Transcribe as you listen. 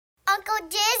Uncle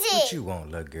Dizzy. What you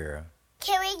want, little girl?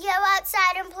 Can we go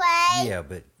outside and play? Yeah,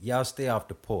 but y'all stay off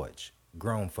the porch.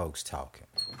 Grown folks talking.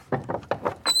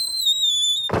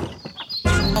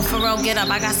 Oh, Pharrell, get up.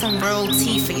 I got some real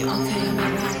tea for you. Okay, I'm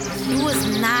right. You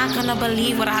was not gonna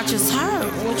believe what I just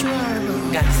heard. What you heard,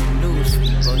 bro? Got some news for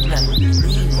you, bro. You not gonna believe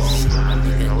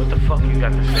this. What the fuck you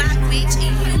got to say? Block, bitch,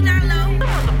 and you not know.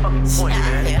 What's the fucking point,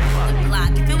 man? The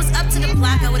block. If it was up to the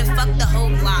block, I would've fucked the whole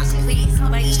block. Please,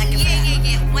 nobody check it.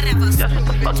 Yeah, whatever. That's what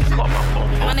the fuck you call my phone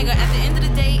for. My nigga, at the end of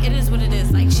the day, it is what it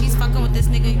is. Like, she's fucking with this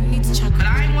nigga. You need to check her. But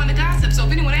I ain't one to gossip, so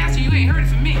if anyone asks you, you ain't heard it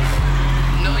from me.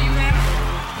 No, you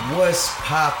haven't. What's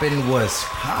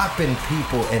poppin',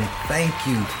 people, and thank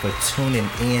you for tuning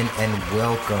in and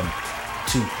welcome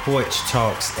to Porch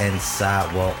Talks and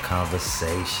Sidewalk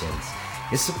Conversations.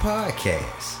 It's a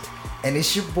podcast, and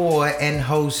it's your boy and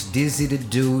host Dizzy the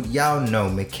Dude. Y'all know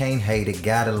me, can't hate it,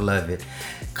 gotta love it.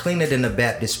 Cleaner than the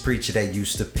Baptist preacher that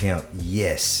used to pimp.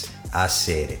 Yes, I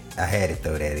said it. I had to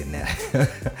throw that in there.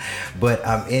 But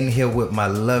I'm in here with my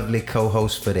lovely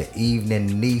co-host for the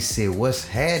evening, Nisi. What's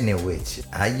happening with you?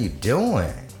 How you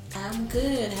doing? I'm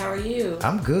good. How are you?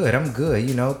 I'm good.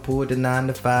 You know, pulled the 9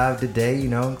 to 5 today, you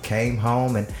know, came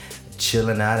home and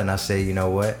chilling out. And I said, you know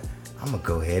what? I'm going to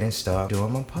go ahead and start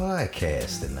doing my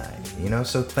podcast tonight. You know,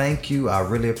 so thank you. I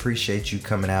really appreciate you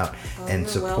coming out and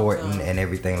supporting welcome. And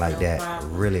everything like that.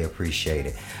 Problem. Really appreciate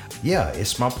it. Yeah,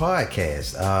 it's my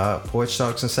podcast, Porch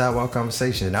Talks and Sidewalk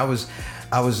Conversations. And I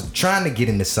was trying to get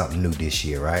into something new this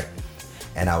year, right?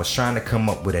 And I was trying to come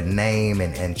up with a name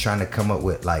and trying to come up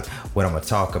with like what I'm gonna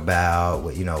talk about,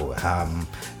 what, you know, how I'm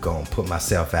gonna put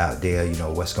myself out there, you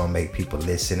know, what's gonna make people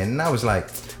listen. And I was like,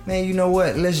 man, you know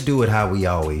what? Let's do it how we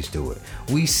always do it.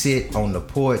 We sit on the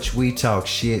porch, we talk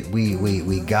shit,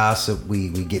 we gossip, we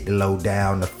get the low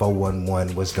down, the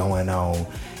 411, what's going on,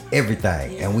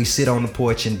 everything. And we sit on the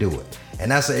porch and do it.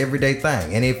 And that's an everyday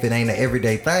thing. And if it ain't an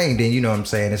everyday thing, then you know what I'm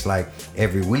saying, it's like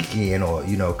every weekend or,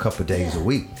 you know, a couple days a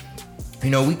week. You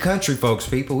know, we country folks,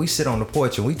 people, we sit on the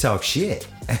porch and we talk shit,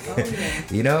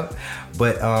 you know?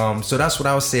 But, so that's what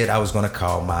I said I was going to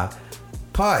call my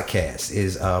podcast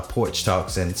is Porch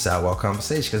Talks and Sidewalk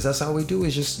Conversation, because that's all we do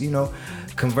is just, you know,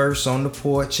 converse on the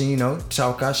porch and, you know,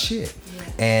 talk our shit.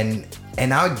 And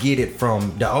I'll get it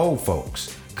from the old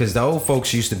folks. Because the old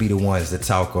folks used to be the ones that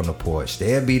talk on the porch.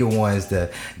 They'll be the ones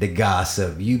that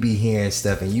gossip. You be hearing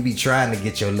stuff and you be trying to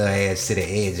get your little ass to the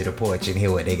edge of the porch and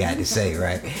hear what they got to say,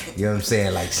 right? You know what I'm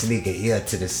saying? Like sneak an ear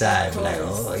to the side. Like,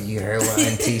 oh, you heard what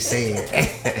Auntie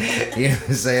said. You know what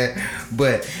I'm saying?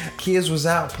 But kids was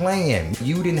out playing.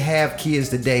 You didn't have kids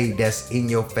today that's in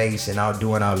your face and out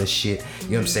doing all this shit. You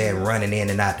know what I'm saying? Running in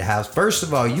and out the house. First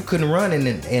of all, you couldn't run in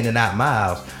and out my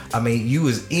house. I mean, you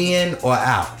was in or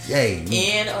out. Hey,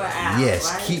 in or out.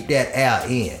 Yes, right? Keep that out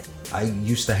in. I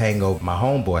used to hang over my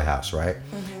homeboy house, right?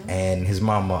 Mm-hmm. And his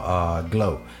mama,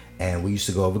 Glow. And we used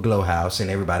to go over Glow house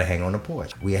and everybody hang on the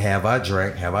porch. We have our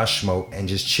drink, have our smoke, and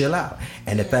just chill out.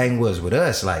 And the thing was with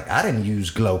us, like, I didn't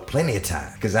use Glow plenty of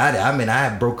time. Because I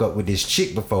had broke up with this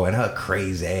chick before and her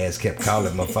crazy ass kept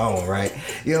calling my phone, right?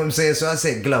 You know what I'm saying? So I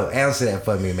said, Glow, answer that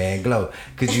for me, man. Glow,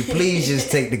 could you please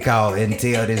just take the call and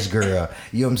tell this girl,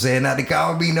 you know what I'm saying, not to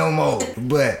call me no more.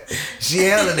 But she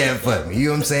handled that for me. You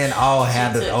know what I'm saying? All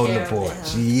handled on the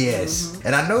porch. Yes. Mm-hmm.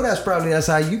 And I know that's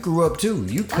how you grew up too.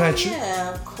 You country. Oh,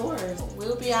 yeah, of course.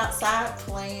 We'll be outside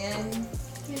playing,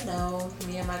 you know,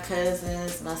 me and my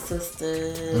cousins, my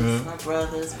sisters, my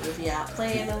brothers. We'll be out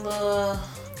playing a little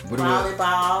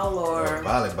volleyball or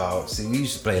volleyball. See, we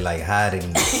used to play like hide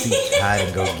and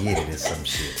go get it or some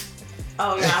shit.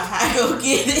 Oh, y'all hide and go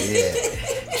get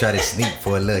it. Yeah. Try to sneak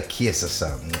for a little kiss or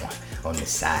something on the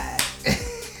side.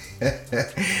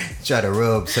 Try to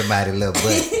rub somebody's little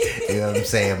butt, you know what I'm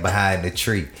saying, behind the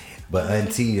tree. But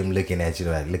Auntie them looking at you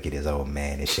like, look at this old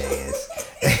manish ass.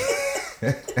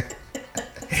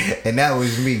 And that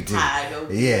was me too.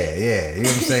 Yeah, you know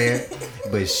what I'm saying?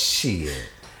 But shit.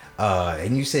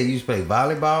 And you said you used to play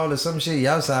volleyball or some shit?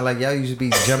 Y'all sound like y'all used to be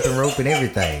jumping rope and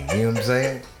everything. You know what I'm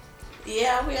saying?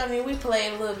 Yeah, we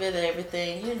played a little bit of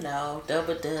everything, you know,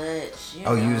 double dutch.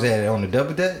 You was at it on the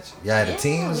double dutch? Y'all had a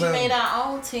team or something? We made our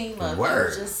own team up.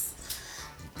 Word. It was just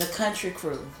the country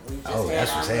crew.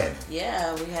 That's what's happening.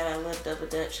 Yeah, we had a little double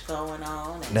dutch going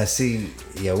on. Now see,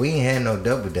 we ain't had no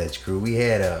double dutch crew. We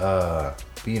had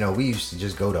we used to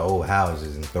just go to old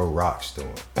houses and throw rocks to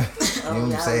them. You know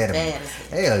what I'm saying?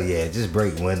 Hell yeah, just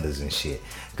break windows and shit.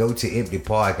 Go to empty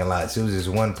parking lots. It was this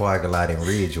one parking lot in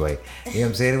Ridgeway. You know what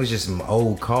I'm saying? It was just some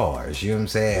old cars. You know what I'm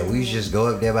saying? We used to just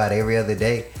go up there about every other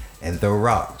day and throw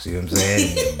rocks. You know what I'm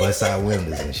saying? Bust out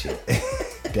windows and shit.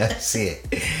 That's it.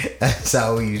 That's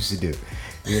all we used to do.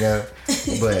 You know,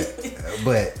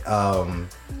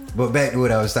 but back to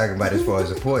what I was talking about as far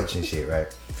as the porch and shit, right?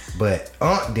 But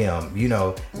them, you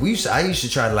know, I used to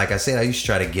try to, like I said, I used to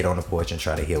try to get on the porch and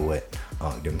try to hear what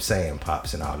them saying,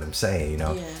 Pops and all them saying, you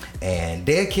know. Yeah. And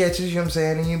they'll catch us, you know what I'm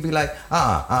saying? And you'd be like,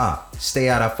 stay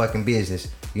out of our fucking business.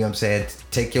 You know what I'm saying?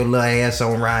 Take your little ass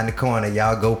on around the corner.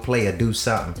 Y'all go play or do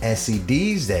something. And see,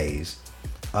 these days,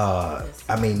 I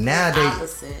mean,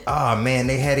 nowadays, man,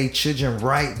 they had their children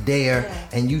right there,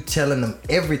 and you telling them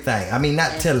everything. I mean,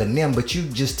 not telling them, but you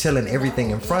just telling everything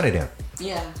in front of them.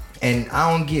 Yeah. And I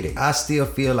don't get it. I still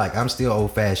feel like I'm still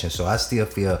old fashioned, so I still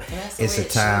feel it's a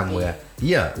time where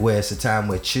it's a time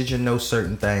where children know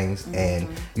certain things, and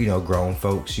you know, grown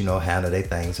folks, you know, handle their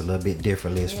things a little bit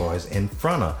differently as far as in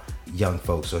front of young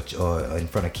folks or in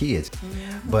front of kids.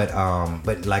 But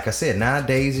like I said,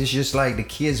 nowadays it's just like the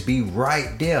kids be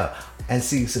right there. And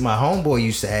see, so my homeboy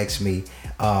used to ask me,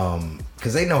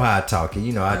 cause they know how I talk, and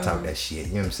you know, I talk that shit,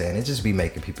 you know what I'm saying? It just be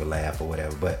making people laugh or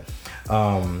whatever. But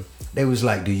they was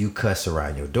like, do you cuss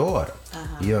around your daughter?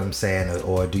 You know what I'm saying?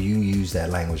 Or do you use that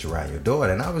language around your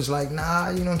daughter? And I was like, nah,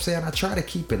 you know what I'm saying? I try to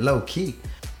keep it low key.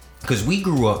 Cause we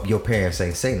grew up, your parents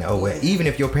ain't saying that. Oh, well, even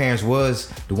if your parents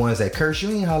was the ones that curse, you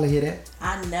ain't holler hear that.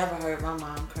 I never heard my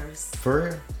mom curse. For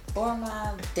real? Or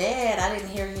my dad, I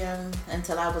didn't hear him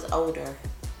until I was older.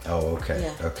 Oh, okay.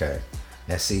 Yeah. Okay.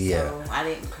 Now see, so I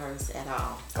didn't curse at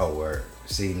all. Oh, word.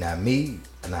 See, now me,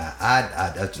 now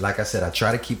I like I said, I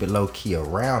try to keep it low key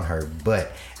around her,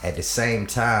 but at the same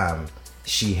time,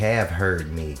 she have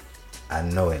heard me, I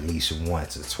know, at least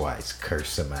once or twice curse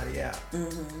somebody out,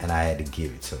 and I had to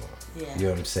give it to him. Yeah. You know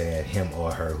what I'm saying? Him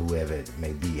or her, whoever it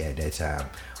may be at that time,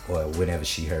 or whenever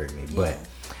she heard me. Yeah. But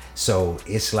so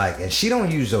it's like, and she don't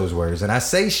use those words, and I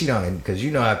say she don't, because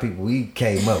you know how people, we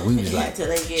came up, we was like, till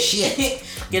they get shit,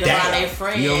 get around their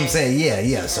friends. You know what I'm saying?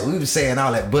 Yeah. So we was saying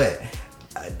all that, but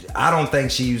I don't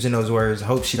think she using those words.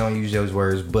 Hope she don't use those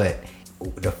words. But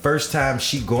the first time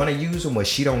she gonna use them, where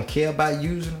she don't care about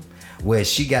using them, where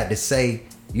she got to say,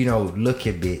 you know, look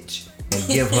here, bitch, and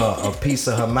give her a piece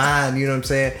of her mind, you know what I'm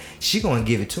saying? She gonna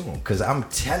give it to him, because I'm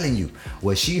telling you,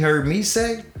 what she heard me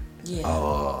say,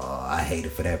 oh, I hate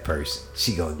it for that person.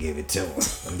 She gonna give it to him.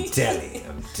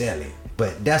 I'm telling you.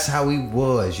 But that's how we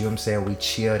was, you know what I'm saying? We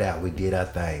chilled out, we did our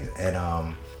thing.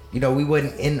 And you know, we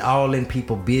wasn't in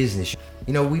people's business.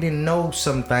 You know, we didn't know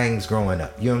some things growing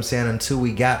up. You know what I'm saying? Until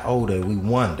we got older, we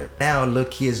wondered. Now, little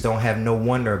kids don't have no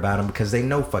wonder about them, because they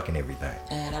know fucking everything.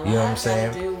 And a lot you know what I'm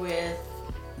saying? To do with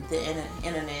the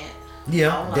internet.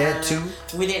 Yeah, online. That too.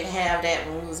 We didn't have that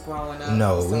when we was growing up.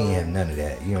 No, we ain't have none of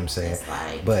that. You know what I'm saying? It's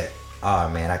like, but,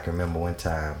 man, I can remember one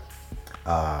time,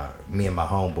 me and my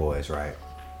homeboys, right?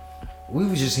 We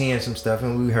was just hearing some stuff,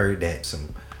 and we heard that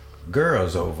some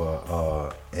girls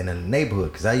over in a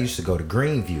neighborhood, because I used to go to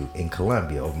Greenview in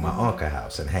Columbia over my uncle's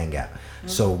house and hang out.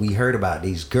 So we heard about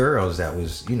these girls that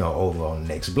was, you know, over on the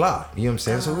next block. You know what I'm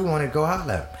saying? So we wanted to go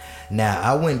holler at them. Now,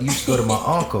 I used to go to my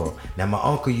uncle. Now, my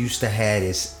uncle used to have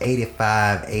this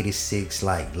 85, 86,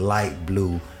 like light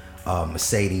blue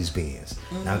Mercedes Benz.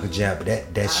 Now, Uncle Jab,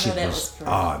 that shit was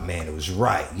man, it was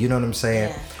right. You know what I'm saying?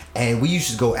 Yeah. And we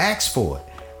used to go ask for it.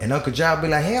 And Uncle Job be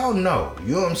like, hell no.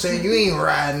 You know what I'm saying? You ain't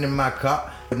riding in my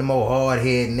car. With the more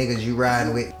hard-head niggas you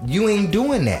riding with. You ain't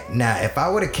doing that. Now, if I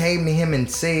would have came to him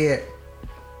and said,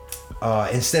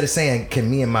 instead of saying, can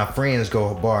me and my friends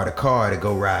go borrow the car to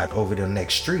go ride over to the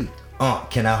next street?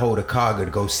 Can I hold a car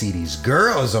to go see these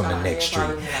girls on the next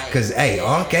street? Because, hey,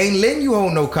 Unc ain't letting you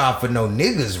hold no car for no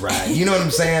niggas ride. You know what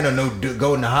I'm saying? Or no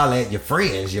go to holler at your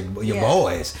friends, your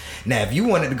boys. Now, if you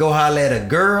wanted to go holler at a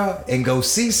girl and go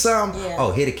see something,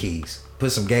 hit the keys.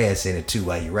 Put some gas in it, too,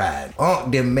 while you ride.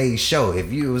 Unc them made sure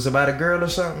if you was about a girl or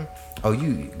something,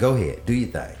 you go ahead. Do your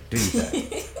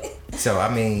thing. So,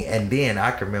 I mean, and then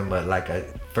I can remember, like, a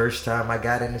first time I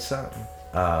got into something,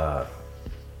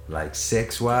 like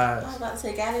sex-wise. I was about to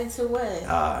say, got into what?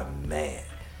 Man.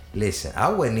 Listen, I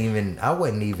wasn't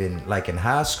even like in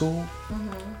high school.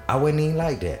 I wasn't even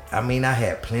like that. I mean, I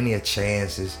had plenty of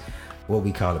chances, what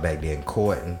we call it back then,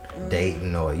 courting,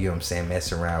 dating, or, you know what I'm saying,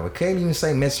 messing around. We can't even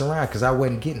say messing around, because I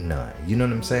wasn't getting none. You know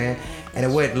what I'm saying? And it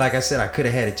wasn't, like I said, I could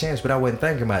have had a chance, but I wasn't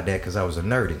thinking about that, because I was a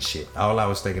nerd and shit. All I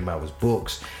was thinking about was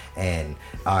books. And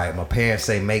all right, my parents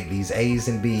say make these A's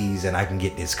and B's and I can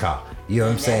get this car. You know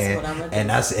what I'm saying? And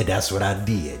that's what I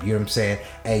did. You know what I'm saying?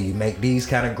 Hey, you make these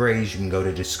kind of grades, you can go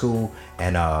to the school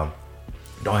and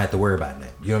don't have to worry about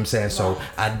that. You know what I'm saying? Right. So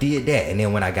I did that, and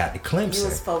then when I got to Clemson, you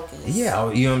was focused. Yeah,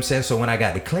 you know what I'm saying? So when I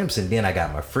got to Clemson, then I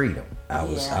got my freedom. I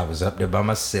was up there by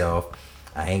myself.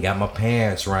 I ain't got my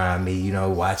parents around me, you know,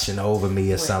 watching over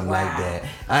me or something like that.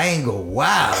 I ain't go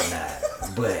wild now,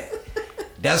 but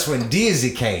That's when Dizzy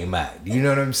came out. You know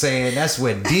what I'm saying? That's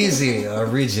where Dizzy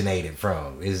originated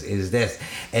from. Is that,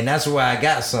 and that's where I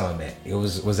got some at. It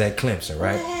was at Clemson,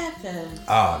 right? What happened?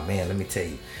 Oh man, let me tell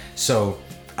you. So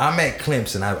I'm at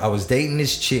Clemson. I was dating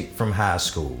this chick from high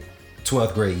school,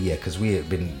 12th grade year, because we had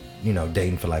been,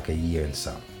 dating for like a year and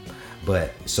something.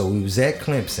 But so we was at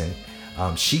Clemson.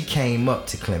 She came up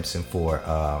to Clemson for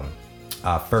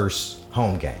our first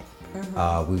home game.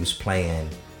 We was playing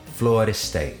Florida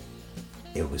State.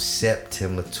 It was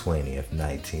September 20th,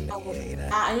 1998.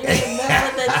 I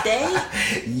remember the day?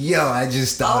 Yo, I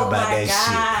just thought about that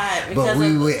shit. But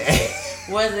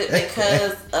was it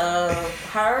because of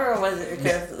her, or was it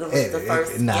because it was the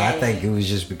first game? I think it was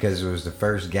just because it was the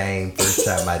first game, first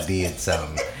time I did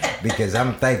something. Because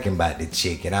I'm thinking about the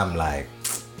chick, and I'm like,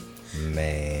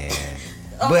 man.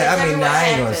 But I mean, I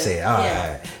ain't gonna say it. All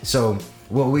right. So,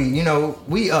 we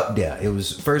up there. It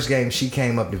was first game. She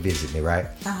came up to visit me, right?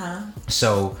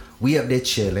 So we up there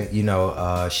chilling.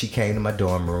 She came to my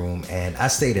dorm room, and I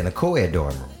stayed in a co-ed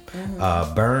dorm room,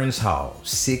 Burns Hall,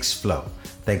 6th floor. I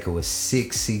think it was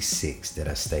 6C6 that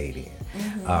I stayed in.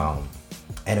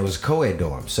 And it was a co-ed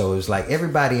dorm. So it was like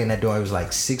everybody in that dorm, it was like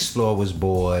 6th floor was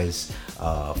boys,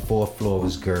 4th floor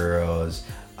was girls,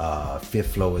 5th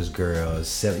floor was girls,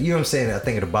 7th, you know what I'm saying? I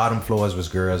think the bottom floors was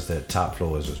girls, the top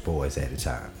floors was boys at the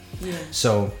time. Yeah.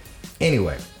 So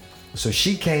anyway, so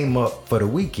she came up for the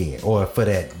weekend or for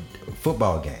that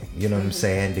football game, you know what I'm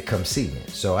saying, to come see me.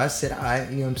 So I said, all right,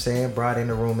 you know what I'm saying, brought in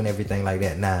the room and everything like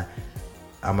that. Now,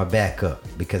 I'm going to back up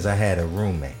because I had a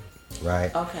roommate,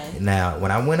 right? Okay. Now,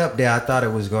 when I went up there, I thought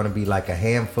it was going to be like a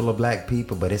handful of black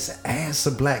people, but it's an ass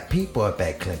of black people up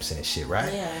at Clemson and shit,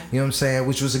 right? Yeah. You know what I'm saying?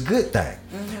 Which was a good thing.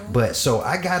 But so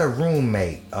I got a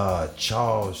roommate,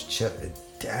 Charles,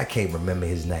 I can't remember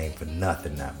his name for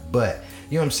nothing now, but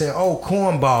you know what I'm saying? Oh,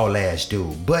 cornball ass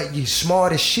dude, but you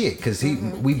smart as shit, because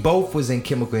we both was in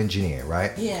chemical engineering,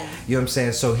 right? Yeah. You know what I'm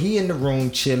saying? So he in the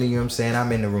room chilling, you know what I'm saying?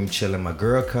 I'm in the room chilling. My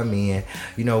girl come in,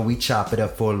 we chop it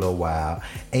up for a little while,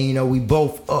 and we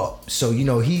both up. So,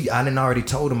 I done already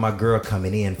told him my girl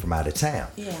coming in from out of town.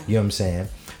 Yeah. You know what I'm saying?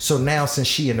 So now since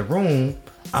she in the room,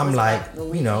 I'm like,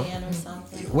 or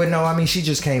something? Well, no, I mean, she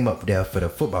just came up there for the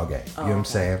football game. You know what I'm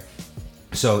saying?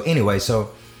 So anyway,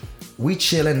 we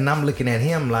chilling, and I'm looking at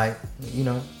him like,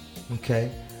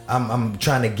 okay. I'm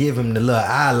trying to give him the little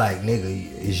eye like,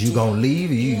 nigga, is you gonna leave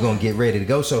or you gonna get ready to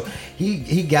go? So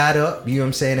he got up, you know what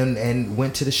I'm saying, and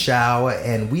went to the shower,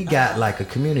 and we got like a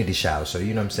community shower. So,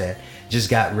 you know what I'm saying, just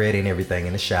got ready and everything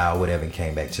in the shower, whatever, and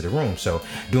came back to the room. So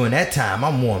during that time,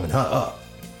 I'm warming her up.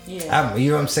 Yeah.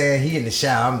 You know what I'm saying? He in the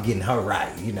shower, I'm getting her right.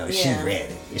 She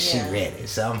ready. She ready.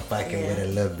 So I'm fucking with her a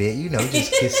little bit,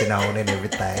 just kissing on and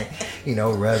everything,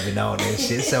 rubbing on and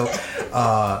shit. So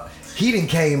he done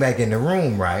came back in the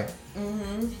room, right?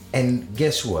 And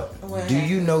guess what? Do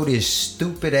you know this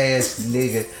stupid ass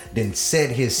nigga done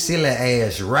set his silly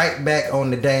ass right back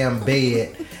on the damn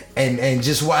bed and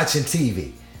just watching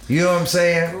TV? You know what I'm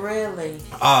saying? Really?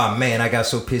 Oh man, I got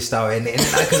so pissed off, and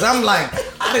because I'm like,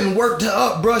 I done worked her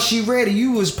up, bro. She ready.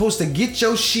 You was supposed to get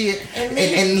your shit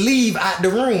and leave out the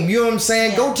room. You know what I'm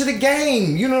saying? Yeah. Go to the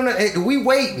game. You know, we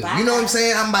waiting. Bye. You know what I'm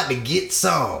saying? I'm about to get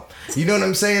some. You know what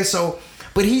I'm saying? So,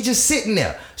 but he just sitting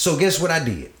there. So guess what I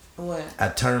did? What? I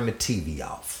turned the TV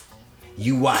off.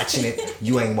 You watching it,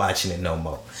 you ain't watching it no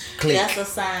more. Click. That's a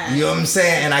sign. You know what I'm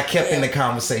saying? And I kept in the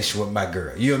conversation with my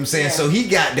girl. You know what I'm saying? Yeah. So he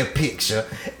got the picture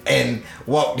and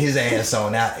walked his ass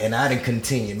on out, and I done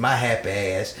continued my happy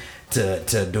ass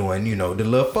to doing, the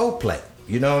little foreplay.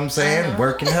 You know what I'm saying?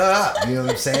 Working her up. You know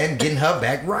what I'm saying? Getting her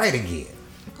back right again.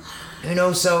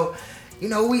 So,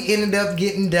 we ended up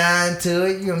getting down to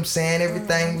it. You know what I'm saying?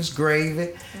 Everything was gravy.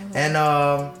 And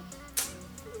the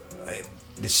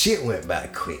shit went by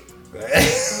quick.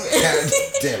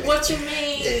 What you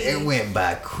mean? It went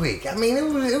by quick. I mean, it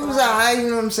was alright. You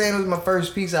know what I'm saying? It was my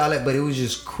first piece, all that, but it was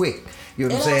just quick. You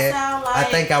know what I'm saying? I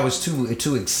think I was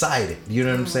too excited. You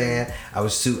know what I'm saying? I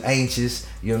was too anxious.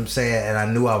 You know what I'm saying? And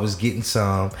I knew I was getting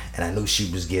some, and I knew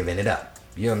she was giving it up.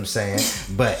 You know what I'm saying?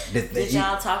 But did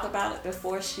y'all talk about it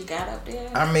before she got up there?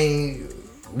 I mean,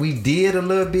 we did a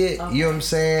little bit, you know what I'm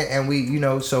saying? And we,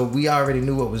 so we already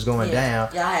knew what was going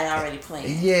down. Y'all had already planned.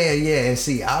 Yeah. And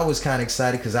see, I was kind of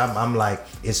excited because I'm like,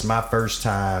 it's my first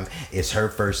time. It's her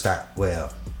first time.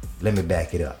 Well, let me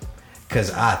back it up.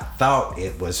 Because I thought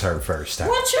it was her first time.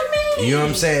 What you mean? You know what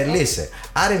I'm saying? Listen,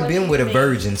 I done been with a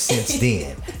virgin since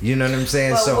then. You know what I'm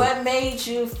saying? But what made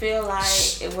you feel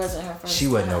like it wasn't her first time? She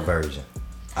wasn't no virgin.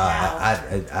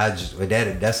 I just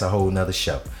that's a whole nother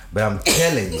show. But I'm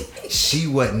telling you, she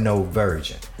wasn't no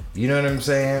virgin. You know what I'm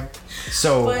saying?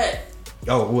 So, what?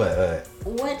 Oh, what?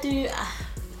 What do you?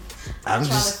 I'm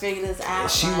trying to figure this out.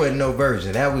 She wasn't no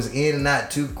virgin. That was in and out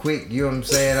too quick. You know what I'm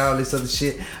saying? All this other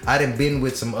shit. I done been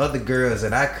with some other girls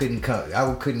and I couldn't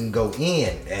couldn't go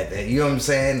in at that. You know what I'm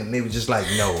saying? And they were just like,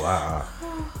 no,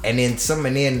 And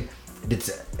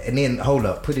then hold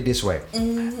up, put it this way.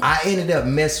 I ended up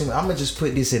messing with, I'm gonna just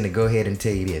put this in to go ahead and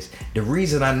tell you this. The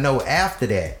reason I know after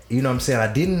that, you know what I'm saying?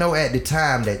 I didn't know at the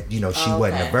time that, she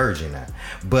wasn't a virgin now.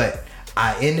 But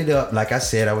I ended up, like I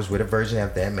said, I was with a virgin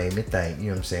after that, made me think, you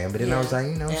know what I'm saying? But then I was like,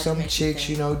 some chicks,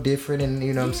 different and,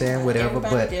 you know what I'm saying, whatever.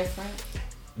 But different.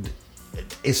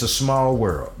 It's a small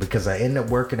world because I ended up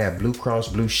working at Blue Cross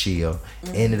Blue Shield,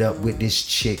 ended up with this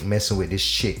chick, messing with this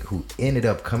chick who ended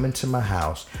up coming to my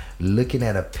house, looking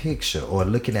at a picture or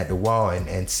looking at the wall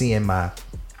and seeing my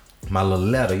little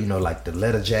letter, like the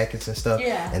letter jackets and stuff,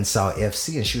 and saw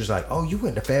FC, and she was like, oh, you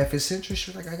went to Fairfield Central?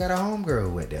 She was like, I got a homegirl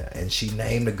who went there, and she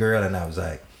named the girl, and I was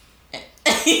like,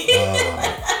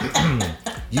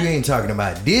 you ain't talking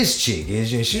about this chick,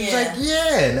 is you? And she was like,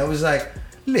 yeah, and I was like,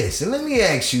 listen, let me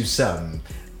ask you something.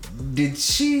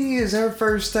 Is her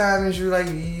first time? And she was like,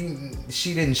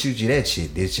 she didn't shoot you that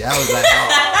shit, did she? I was like,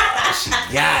 oh, she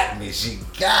got me. So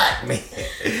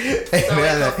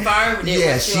it confirmed it.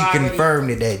 Yeah, she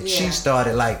confirmed it that she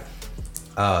started like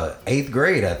 8th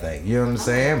grade, I think. You know what I'm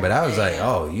saying? But I was like,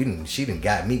 she done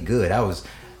got me good. I was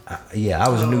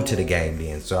new to the game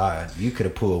then, so you could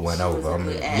have pulled one over. I'm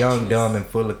young, dumb, and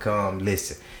full of calm.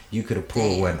 Listen, you could have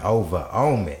pulled one over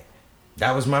on me.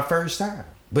 That was my first time.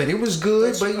 But it was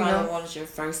good. But you probably wanted your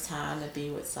first time to be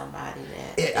with somebody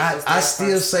that. I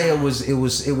still say it was.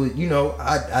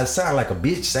 I sound like a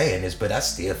bitch saying this, but I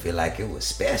still feel like it was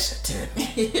special to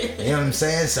me. You know what I'm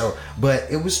saying? So,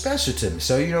 but it was special to me.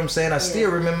 So you know what I'm saying? I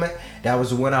still remember that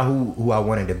was the one who I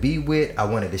wanted to be with. I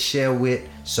wanted to share with.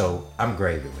 So I'm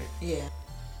gravy with. Yeah.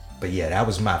 But yeah, that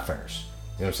was my first.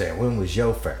 You know what I'm saying? When was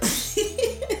your first?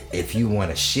 If you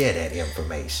want to share that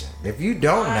information. If you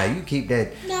don't now, you keep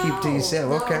to yourself.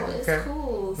 No, okay. It's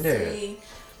cool. Yeah. See,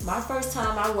 my first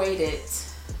time I waited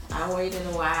a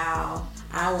while.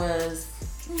 I was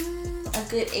a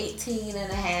good 18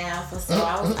 and a half or so.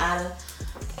 I was out of.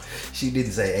 She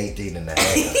didn't say 18 and a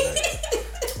half.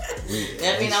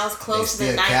 I mean, I was close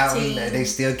to 19. They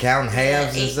still count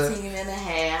halves and stuff? 18 and a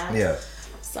half. Yeah.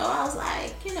 So I was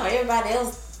like, everybody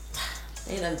else,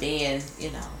 they done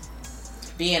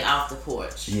being off the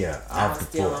porch. Yeah, I was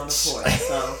still on the porch.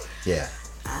 So yeah.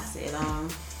 I said,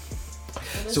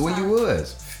 so where you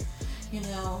was?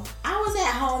 I was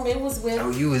at home. It was with.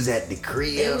 Oh, you was at the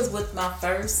crib. It was with my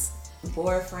first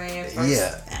boyfriend.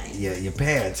 Your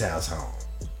parents' house home.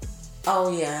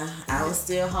 Oh yeah, I was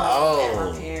still home at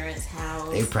my parents' house.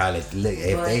 They probably look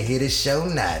if they hear the show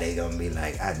now, they gonna be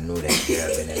like, I knew that girl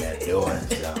been in that door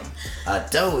and something. I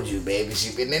told you, baby,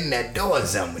 she been in that door and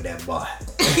something with that boy.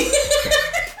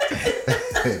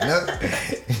 No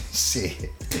shit.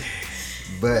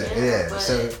 But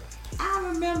so I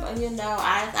remember,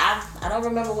 I don't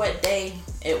remember what day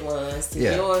it was.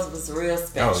 Yours was real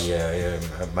special. Oh yeah,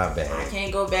 my bad. I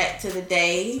can't go back to the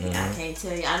day. I can't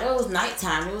tell you. I know it was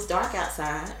nighttime. It was dark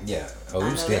outside. Yeah. Oh,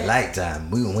 it was still nighttime.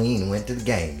 We ain't went to the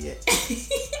game yet.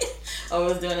 Oh, it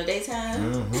was during the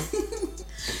daytime? Mm-hmm.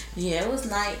 Yeah, it was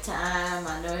nighttime.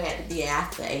 I know it had to be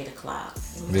after 8 o'clock.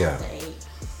 It was after 8.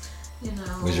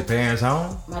 Was your parents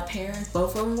home? My parents,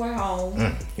 both of them were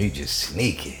home. You just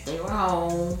sneaky. They were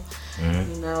home.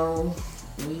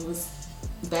 We was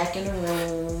back in the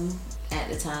room at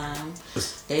the time.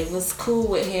 They was cool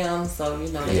with him, so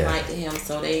they liked him,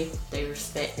 so they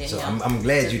respected him. So I'm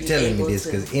glad you're telling me this,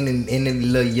 because any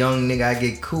little young nigga I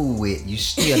get cool with, you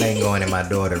still ain't going in my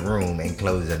daughter's room and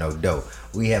closing no door.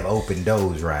 We have open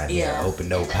doors right here, open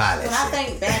door policy. When I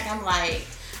think back, I'm like,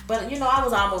 but I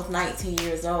was almost 19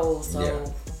 years old, so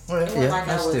it wasn't like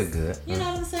I was still good. You know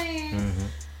what I'm saying? Mm-hmm.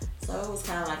 So it was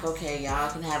kind of like, okay,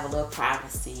 y'all can have a little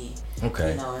privacy.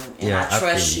 Okay. And I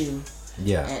trust you.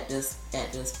 Yeah. At this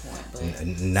point, but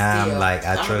now still, I'm like,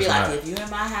 I trust be like, if you in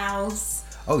my house.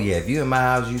 Oh yeah, if you in my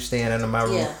house, you staying under my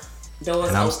roof. Yeah. Doors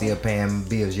and I'm open. still paying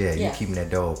bills. Yeah, you keeping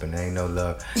that door open. There ain't no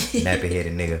love, nappy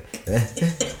headed nigga.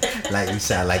 Like we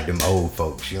sound like them old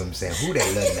folks. You know what I'm saying? Who that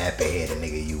little nappy headed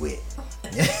nigga you with?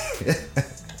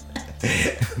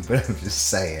 But I'm just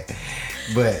saying.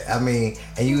 But I mean,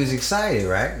 and you was excited,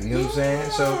 right? You know what I'm saying?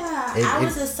 So I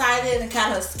was excited and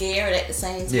kind of scared at the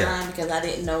same time because I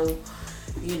didn't know,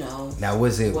 Now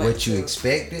was it what you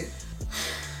expected,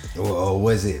 or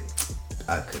was it?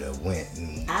 I could have went.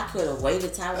 I could have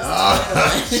waited till I was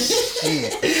 21.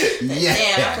 Shit. Yeah.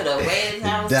 Damn, I could have waited till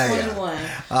I was 21.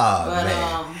 Oh but,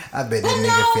 man, I bet that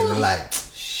nigga feeling like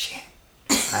shit.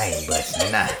 I ain't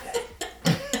busting nothing.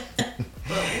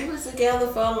 But we was together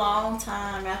for a long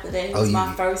time. After that, he was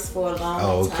my first for a long time.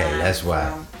 Oh, okay, that's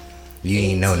why. You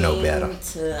ain't know no better.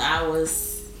 Till I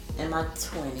was in my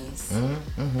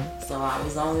 20s. So I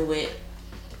was only with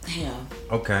him.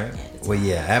 Okay. Well,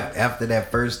 yeah. After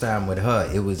that first time with her,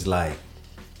 it was like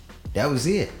that was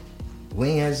it. We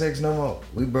ain't had sex no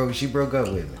more. She broke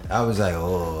up with me. I was like,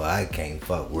 oh, I can't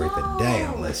fuck worth a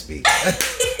damn. Let's be.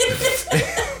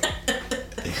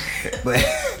 But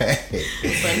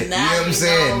you know what I'm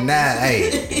saying? Now, hey,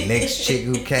 the next chick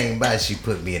who came by, she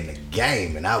put me in the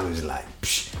game, and I was like,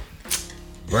 psh,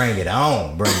 bring it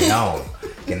on.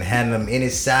 Can handle them any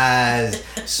size,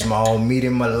 small,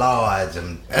 medium, or large.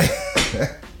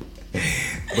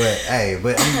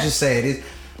 But I'm just saying this.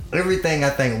 Everything I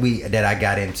think that I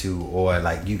got into, or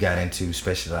like you got into,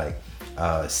 especially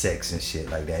like sex and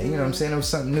shit like that. You know what I'm saying? It was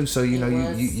something new, so you know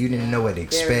you didn't know what to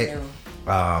expect.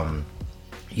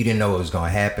 You didn't know what was gonna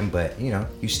happen, but you know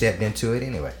you stepped into it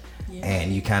anyway,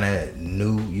 and you kind of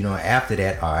knew. You know, after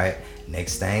that, all right.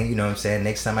 Next thing, you know what I'm saying?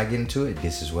 Next time I get into it,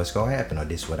 this is what's gonna happen, or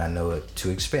this is what I know to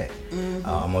expect.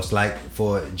 Almost like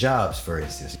for jobs, for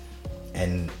instance.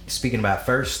 And speaking about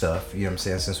first stuff, you know what I'm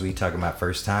saying? Since we talking about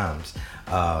first times.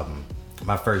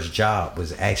 My first job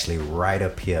was actually right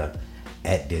up here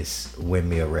at this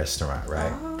windmill restaurant,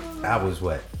 right? I was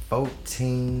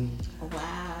 14? Wow.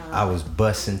 I was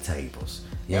busting tables.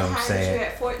 You know what I'm saying? You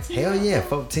at 14? Hell yeah,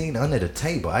 14 under the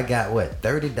table. I got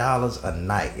 $30 a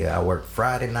night. Yeah, I worked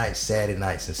Friday nights, Saturday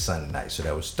nights, and Sunday nights. So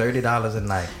that was $30 a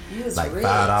night. You was like rich.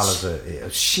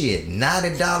 $5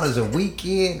 $90 a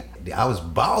weekend. I was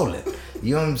balling.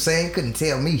 You know what I'm saying? Couldn't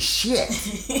tell me shit.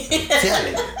 Tell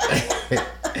it.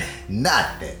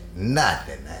 Nothing. You know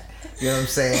what I'm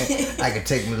saying? I could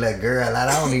take my little girl out.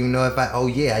 I don't even know if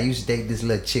I used to date this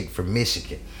little chick from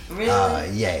Michigan.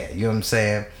 Really? Yeah, you know what I'm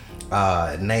saying?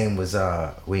 Name was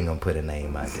we ain't gonna put a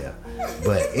name out there.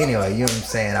 But anyway, you know what I'm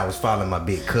saying? I was following my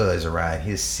big cuz around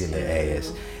his silly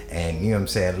ass. And you know what I'm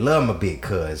saying? Love my big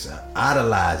cuz.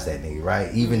 Idolized that nigga,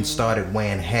 right? Even started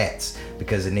wearing hats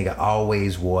because the nigga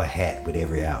always wore a hat with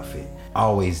every outfit.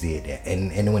 Always did that.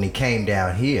 And when he came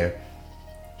down here,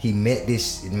 he met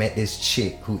this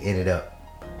chick who ended up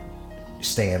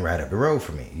staying right up the road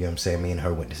from me. You know what I'm saying? Me and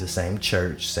her went to the same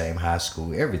church, same high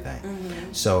school, everything.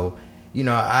 So, you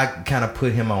know, I kind of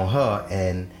put him on her,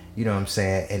 and you know what I'm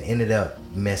saying, and ended up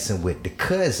messing with the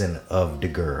cousin of the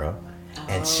girl.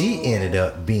 And she ended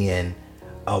up being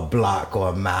a block or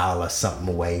a mile or something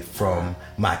away from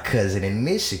my cousin in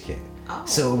Michigan.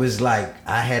 So it was like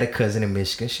I had a cousin in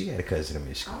Michigan, she had a cousin in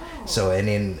Michigan. So, and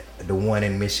then the one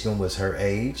in Michigan was her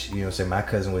age, you know what I'm saying? My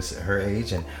cousin was her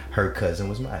age and her cousin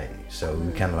was my age. So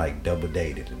we kind of like double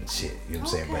dated and shit, you know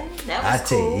what I'm saying? But that was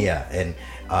cool. Yeah, and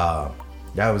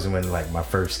that was when like my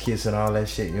first kiss and all that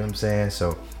shit, you know what I'm saying?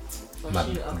 So my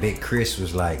big Chris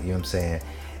was like, you know what I'm saying?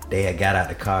 They had got out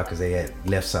the car because they had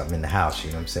left something in the house,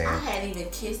 you know what I'm saying? I hadn't even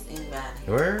kissed anybody.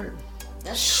 Word?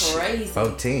 That's crazy.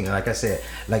 14. Like I said,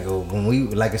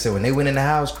 when they went in the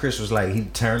house, Chris was like, he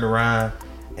turned around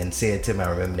and said to me,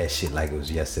 I remember that shit like it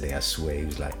was yesterday, I swear. He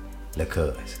was like, look,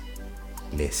 cuz,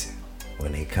 listen,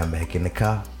 when they come back in the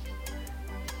car,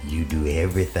 you do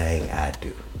everything I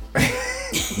do.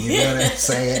 You know what I'm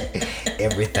saying?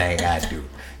 Everything I do.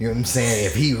 You know what I'm saying?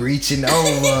 If he reaching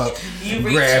over,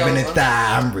 grabbing the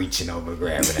thigh, I'm reaching over,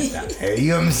 grabbing the thigh. You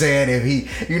know what I'm saying? If he,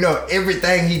 you know,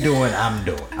 everything he doing, I'm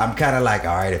doing. I'm kind of like,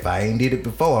 all right, if I ain't did it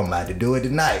before, I'm about to do it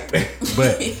tonight.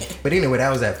 But anyway, that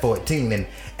was at 14,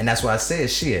 and that's why I said,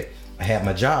 shit, I had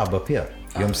my job up here. You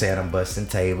know what I'm saying? I'm busting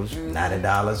tables,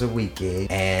 $90 a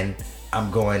weekend, and I'm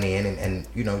going in and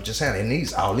you know, just having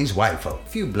all these white folks. A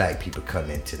few black people come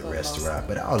into the restaurant,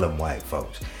 but all of them white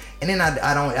folks. And then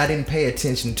I didn't pay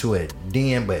attention to it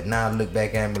then, but now I look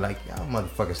back at me like, y'all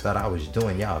motherfuckers thought I was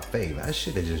doing y'all a favor. I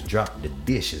should have just dropped the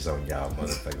dishes on y'all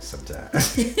motherfuckers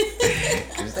sometimes.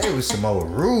 Cause they was some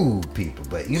old rude people,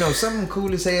 but you know, some of them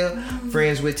cool as hell,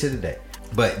 friends with to today.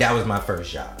 But that was my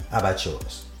first job. How about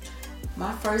yours?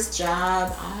 My first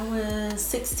job, I was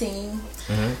 16.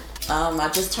 I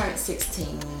just turned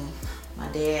 16. My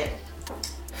dad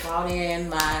brought in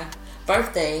my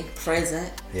birthday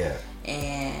present. Yeah.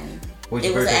 And it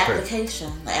was an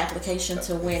application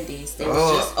to Wendy's. They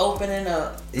was just opening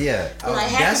up. Yeah. Like,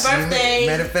 happy birthday.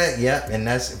 Matter of fact, yep. And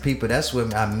that's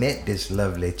when I met this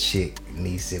lovely chick,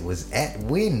 niece. It was at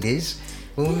Wendy's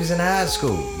when we was in high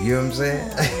school. You know what I'm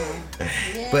saying?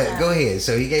 Yeah. But go ahead.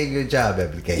 So he gave you a job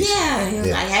application. Yeah. He was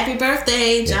like, happy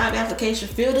birthday, job application.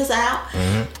 Fill this out.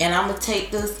 And I'm going to take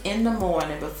this in the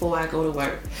morning before I go to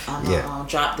work. I'm going to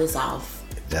drop this off.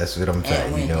 That's what I'm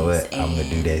saying. You know what? I'm gonna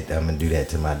do that. I'm gonna do that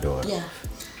to my daughter. Yeah.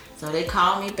 So they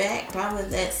called me back probably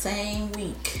that same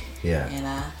week. Yeah. And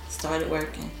I started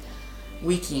working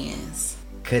weekends.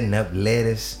 Cutting up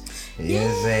lettuce. You know what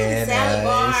I'm saying? Salad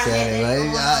bar,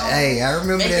 Hey, I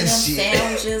remember making that them shit.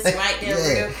 sandwiches right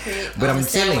there real quick. But on I'm the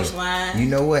telling sandwich line. you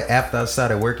know what? After I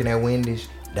started working at Wendy's,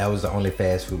 that was the only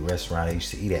fast food restaurant I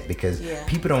used to eat at, because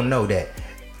people don't know that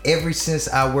ever since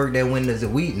I worked at Wendy's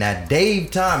now Dave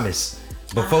Thomas,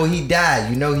 before he died,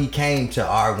 you know, he came to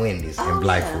our Wendy's in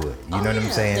Blackwood. You know what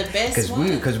I'm saying? The best one.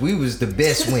 Because we was the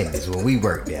best Wendy's when we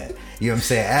worked at. You know what I'm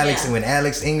saying? When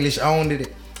Alex English owned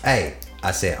it, hey,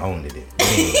 I said owned it.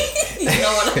 You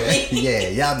know what I mean? Yeah,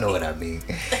 y'all know what I mean.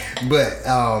 But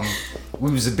we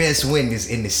was the best Wendy's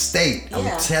in the state.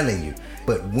 I'm telling you.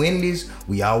 But Wendy's,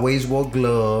 we always wore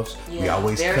gloves. We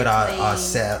always cut our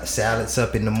salads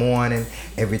up in the morning.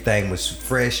 Everything was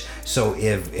fresh. So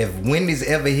if Wendy's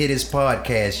ever hear this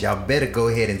podcast, y'all better go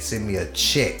ahead and send me a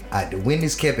check.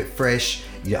 Wendy's kept it fresh.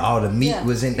 All the meat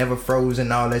wasn't never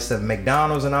frozen, all that stuff.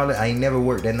 McDonald's and all that. I ain't never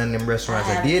worked at none of them restaurants.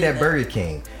 I did at Burger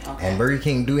King. Okay. And Burger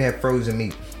King do have frozen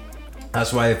meat.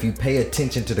 That's why if you pay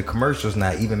attention to the commercials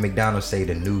now, even McDonald's say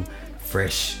the new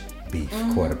fresh beef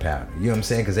quarter pounder. You know what I'm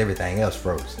saying? Because everything else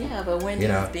frozen. Yeah, but Wendy's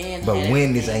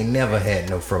Wendy's ain't never had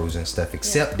no frozen stuff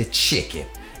except the chicken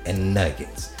and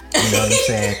nuggets. You know what I'm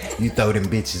saying? You throw them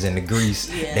bitches in the grease,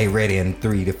 they ready in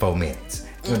 3 to 4 minutes.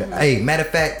 Hey, matter of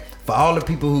fact, for all the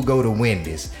people who go to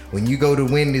Wendy's, when you go to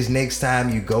Wendy's next time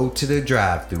you go to the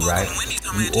drive-thru, right?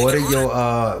 You order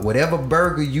your whatever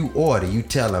burger you order, you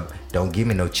tell them, don't give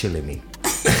me no chili meat.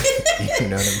 You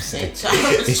know what I'm saying? Chop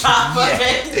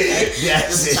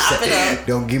it up.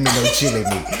 Don't give me no chili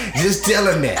meat. Just tell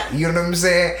them that. You know what I'm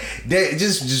saying? They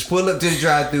just pull up to the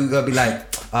drive-thru. Gonna be like,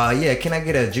 yeah, can I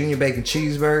get a junior bacon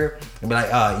cheeseburger? And be like,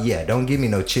 yeah, don't give me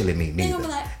no chili meat neither.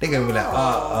 They're gonna be like,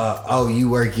 oh, you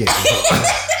work here.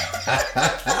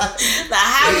 Now,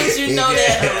 how would you know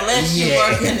that unless you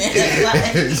working in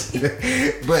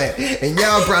But and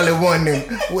y'all probably wondering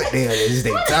what the hell is they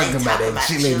talking about that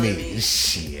chili meat?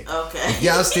 Shit. Okay. If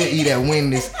y'all still eat at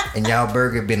Wendy's and y'all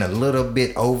burger been a little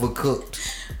bit overcooked,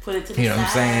 put it to the you know what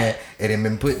I'm saying? It had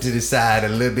been put to the side a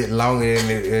little bit longer than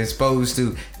it's supposed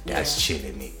to. That's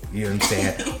chili meat. You know what I'm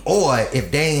saying? Or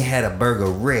if they ain't had a burger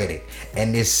ready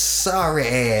and this sorry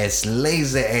ass,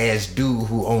 lazy ass dude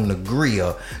who on the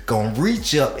grill gonna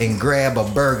reach up and grab a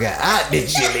burger out the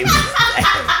chili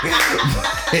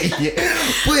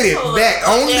put it back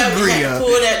on the grill.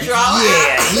 Pull that draw out.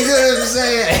 You know what I'm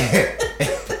saying?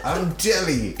 I'm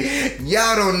telling you,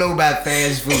 y'all don't know about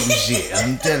fast food shit.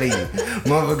 I'm telling you,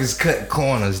 motherfuckers cut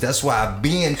corners. That's why I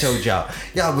been told y'all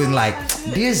been like,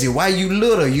 Dizzy, why you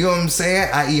little? You know what I'm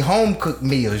saying? I eat home cooked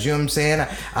meals. You know what I'm saying?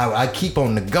 I keep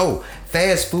on the go.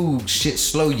 Fast food shit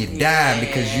slow you down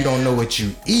because you don't know what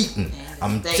you eating.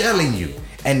 I'm telling you.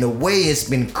 And the way it's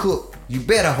been cooked, you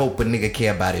better hope a nigga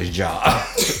care about his job.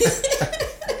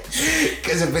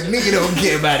 Because if a nigga don't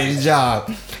care about his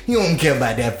job, he don't care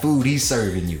about that food he's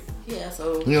serving you. Yeah,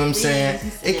 so you know what I'm saying?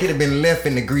 It could have been left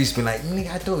in the grease, been like,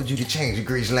 nigga, I told you to change the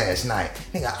grease last night.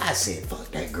 Nigga, I said,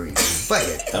 fuck that grease. Fuck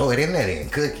it, throw it in there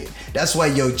and cook it. That's why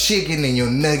your chicken and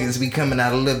your nuggets be coming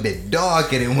out a little bit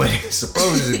darker than what it's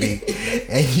supposed to be.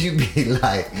 And you be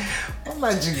like, why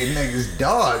my chicken nuggets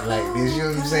dark like this? You know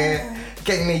what I'm saying?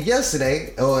 Came in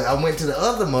yesterday, or I went to the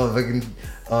other motherfucking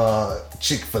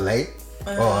Chick-fil-A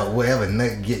or wherever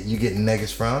you get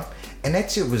nuggets from. And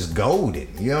that shit was golden,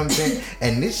 you know what I'm saying?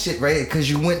 And this shit right here, because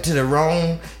you went to the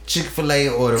wrong Chick-fil-A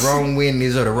or the wrong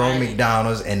Wendy's or the wrong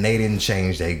McDonald's and they didn't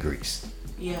change their grease.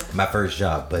 Yeah. My first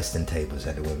job, busting tables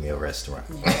at the Windmill Restaurant.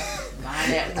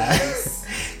 That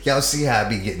Y'all see how I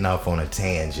be getting off on a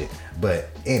tangent. But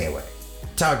anyway,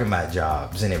 talking about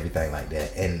jobs and everything like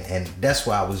that. And that's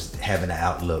why I was having an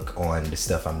outlook on the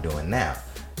stuff I'm doing now.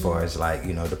 As far as like,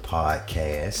 you know, the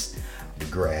podcast, the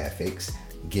graphics,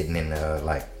 getting into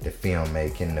like the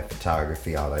filmmaking, the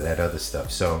photography, all of that other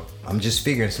stuff. So I'm just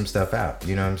figuring some stuff out.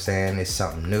 You know what I'm saying? It's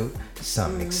something new,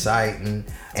 something exciting,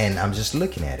 and I'm just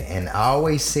looking at it. And I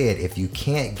always said, if you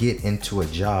can't get into a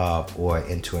job or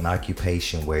into an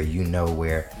occupation where you know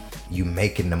where you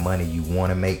making the money you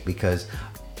want to make, because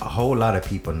a whole lot of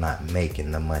people not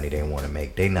making the money they want to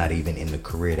make. They not even in the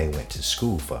career they went to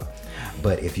school for.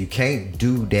 But if you can't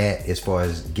do that as far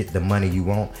as get the money you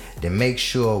want, then make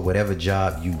sure whatever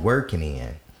job you working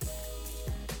in,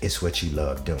 it's what you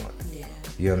love doing. Yeah.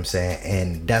 You know what I'm saying?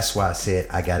 And that's why I said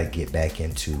I got to get back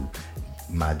into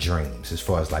my dreams as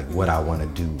far as like what I want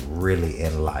to do really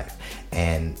in life.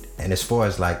 And as far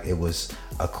as like, it was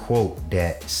a quote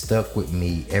that stuck with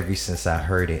me ever since I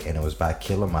heard it, and it was by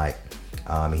Killer Mike.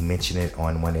 He mentioned it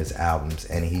on one of his albums,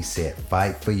 and he said,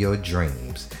 "Fight for your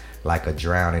dreams like a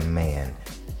drowning man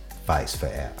fights for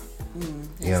air. You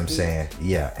know what I'm saying?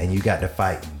 Yeah, and you got to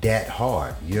fight that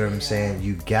hard. You know what I'm saying?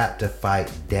 You got to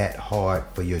fight that hard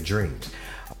for your dreams.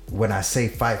 When I say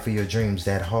fight for your dreams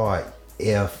that hard,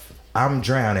 if I'm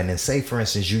drowning, and say for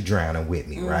instance you drowning with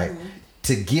me, right?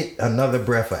 To get another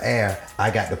breath of air,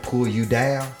 I got to pull you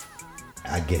down.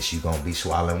 I guess you're gonna be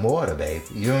swallowing water, baby.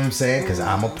 You know what I'm saying? Because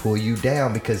I'm gonna pull you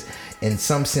down, because in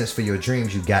some sense for your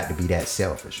dreams you got to be that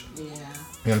selfish. Yeah. You know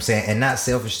what I'm saying? And not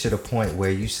selfish to the point where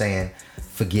you saying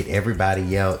forget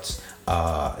everybody else,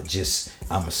 just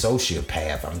I'm a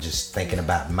sociopath, I'm just thinking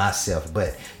about myself.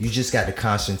 But you just got to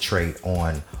concentrate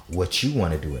on what you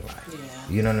want to do in life.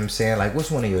 Yeah. You know what I'm saying? Like, what's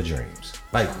one of your dreams?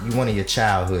 Like, one of your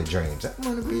childhood dreams? I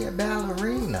want to be a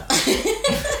ballerina. You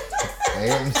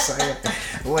know what I'm saying?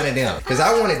 One of them. Because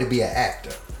I wanted to be an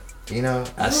actor. You know?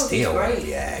 I still want to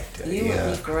be an actor. You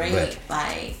would be great.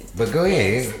 But go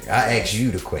ahead. I asked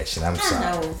you the question. I'm sorry.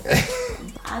 I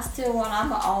know. I'm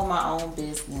going to own my own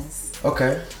business.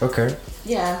 Okay.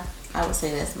 Yeah, I would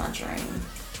say that's my dream.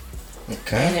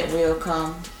 Okay. And it will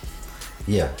come.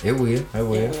 Yeah, it will.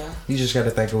 You just got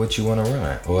to think of what you want to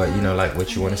run, or you know, like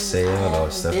what you want to sell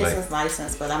or stuff like. Business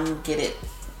license, but I'm gonna get it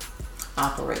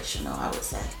operational, I would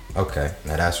say. Okay,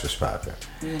 now that's what's popular.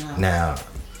 You know. Now,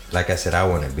 like I said, I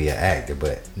want to be an actor,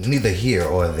 but neither here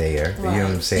or there. Right. You know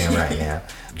what I'm saying right now?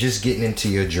 Just getting into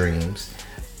your dreams,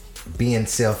 being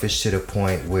selfish to the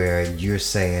point where you're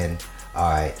saying,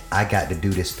 all right, I got to do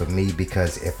this for me,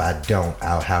 because if I don't,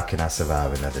 how can I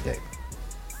survive another day?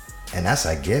 And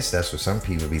I guess that's what some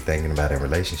people be thinking about in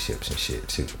relationships and shit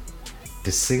too.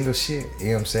 The single shit, you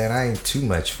know what I'm saying? I ain't too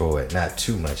much for it, not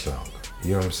too much longer.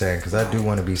 You know what I'm saying? Because I do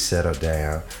want to be settled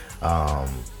down.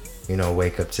 You know,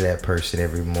 wake up to that person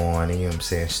every morning, you know what I'm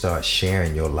saying? Start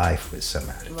sharing your life with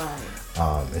somebody.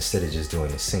 Right. Instead of just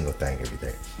doing this single thing every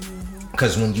day.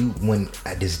 Because when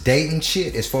this dating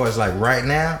shit, as far as like right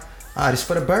now, it's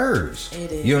for the birds.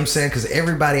 It is. You know what I'm saying? Because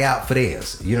everybody out for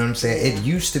theirs. You know what I'm saying? Yeah. It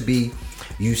used to be,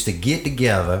 you used to get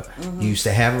together, you used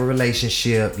to have a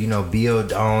relationship, you know,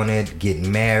 build on it, get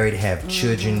married, have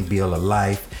children, build a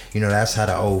life. You know, that's how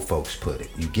the old folks put it.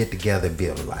 You get together,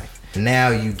 build a life. Now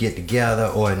you get together,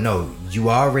 or no, you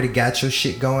already got your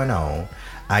shit going on.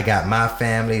 I got my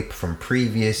family from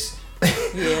previous.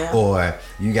 Yeah. Or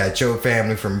you got your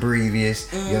family from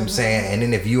previous, you know what I'm saying? And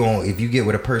then if you get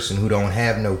with a person who don't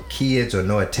have no kids or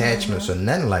no attachments or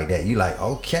nothing like that, you like,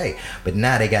 okay. But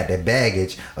now they got that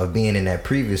baggage of being in that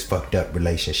previous fucked up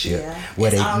relationship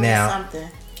where it's they now something.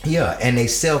 Yeah, and they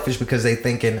selfish because they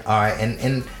thinking, all right,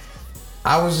 and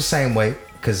I was the same way,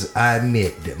 because I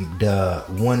admit the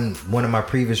one of my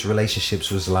previous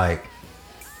relationships was like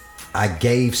I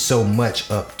gave so much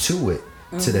up to it.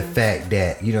 To the fact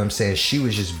that, you know what I'm saying, she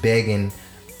was just begging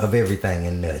of everything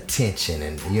and the attention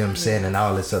and, you know what I'm saying, and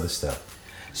all this other stuff.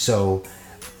 So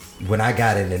when I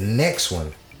got in the next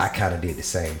one, I kind of did the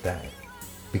same thing,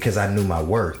 because I knew my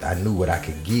worth. I knew what I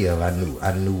could give. I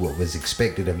knew what was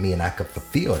expected of me, and I could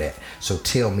fulfill that. So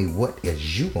tell me, what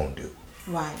is you gonna do?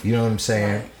 Right. You know what I'm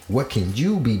saying? Right. What can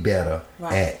you be better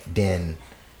at than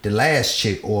the last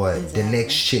chick or the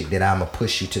next chick that I'm gonna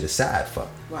push you to the side for?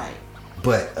 Right.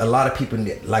 But a lot of people,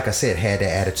 like I said, had that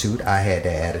attitude. I had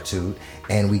that attitude,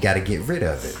 and we got to get rid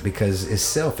of it because it's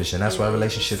selfish, and that's why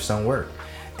relationships don't work.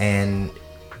 And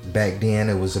back then,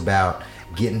 it was about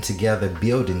getting together,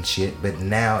 building shit. But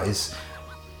now it's,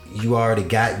 you already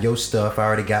got your stuff, I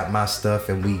already got my stuff,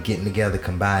 and we getting together,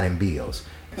 combining bills.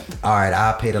 All right,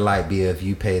 I'll pay the light bill if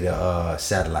you pay the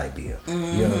satellite bill. You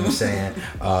know what I'm saying?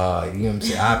 You know what I'm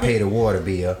saying? I'll pay the water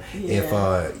bill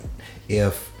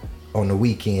if on the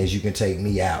weekends you can take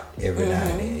me out every now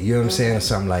and then. You know what I'm saying? Or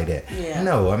something like that. Yeah.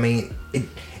 No, I mean,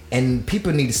 and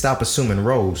people need to stop assuming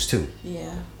roles too.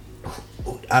 Yeah.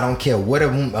 I don't care what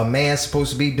a man's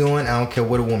supposed to be doing. I don't care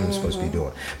what a woman's supposed to be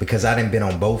doing, because I done been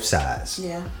on both sides.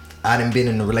 Yeah. I done been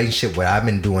in a relationship where I've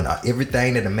been doing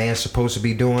everything that a man's supposed to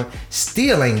be doing,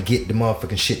 still ain't get the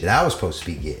motherfucking shit that I was supposed to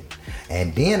be getting.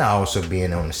 And then I also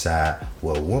been on the side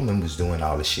where a woman was doing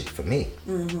all the shit for me.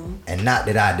 And not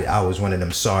that I was one of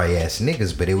them sorry ass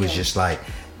niggas, but it was just like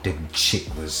the chick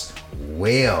was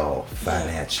well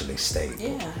financially stable.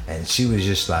 Yeah. And she was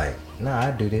just like, no,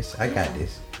 I do this. I got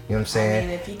this. You know what I'm saying? I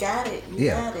mean, if you got it, you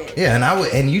got it. Yeah, and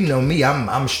and you know me,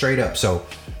 I'm straight up. So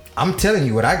I'm telling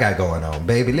you what I got going on,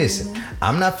 baby. Listen,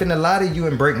 I'm not finna lie to you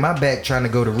and break my back trying to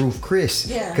go to Roof Chris.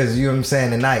 Yeah. Cause you know what I'm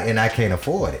saying, tonight, and I can't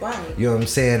afford it. Right. You know what I'm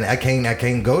saying? I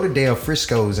can't go to Del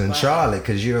Frisco's in Charlotte,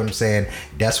 cause you know what I'm saying,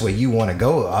 that's where you want to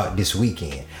go this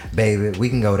weekend, baby. We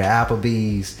can go to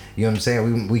Applebee's. You know what I'm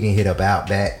saying? We can hit up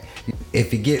Outback.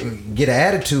 if you get an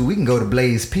attitude, we can go to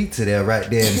Blaze Pizza there right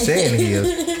there in Sand Hill.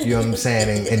 You know what I'm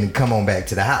saying? And come on back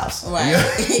to the house. Right. You know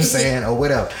what I'm saying? Or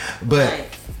whatever. But Right.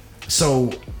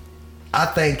 so I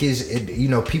think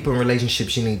people in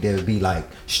relationships, you need to be like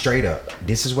straight up.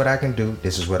 This is what I can do.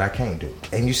 This is what I can't do.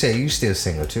 And you say you still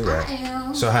single too, right? I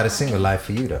am. So how the single life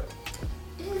for you though?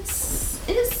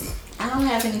 It's I don't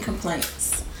have any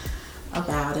complaints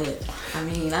about it. I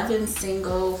mean, I've been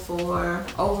single for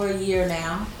over a year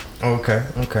now. Okay.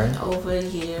 Over a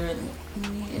year, and I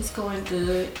mean, it's going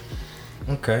good.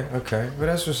 Okay. Well,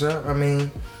 that's what's up. I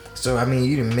mean,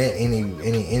 you done met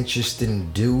any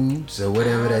interesting dudes or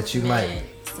whatever that you might.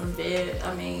 Some big.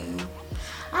 I mean,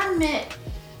 I met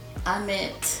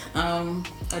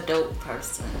a dope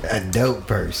person. A dope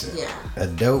person. Yeah. A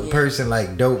dope person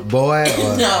like dope boy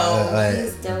or No,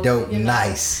 he's dope, you know.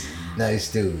 nice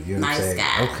dude. You know what I'm Nice saying?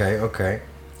 guy. Okay.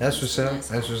 That's what's up. Nice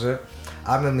That's what's up.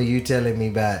 I remember you telling me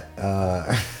about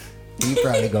you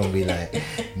probably gonna be like,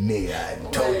 nigga,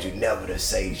 I told you never to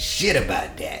say shit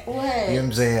about that. What? You know what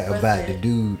I'm saying? What's about that? the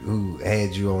dude who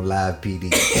had you on live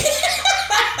PD.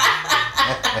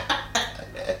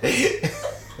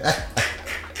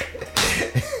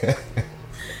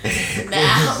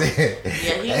 Now, yeah,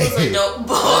 he was a dope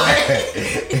boy.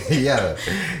 Yeah. I You know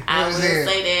what I'm will saying?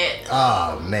 say that.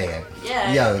 Oh man.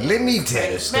 Yeah. Yo, let me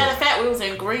tell the story. Matter of fact, we was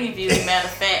in Greenview. Matter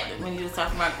of fact, when you was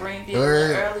talking about Greenview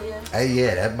Word. earlier. Hey,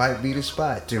 yeah, that might be the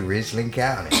spot to Richland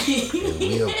County. And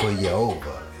we'll pull you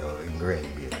over in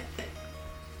Greenville.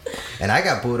 And I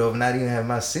got pulled over, not even have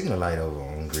my signal light over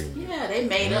on Greenville. Yeah, they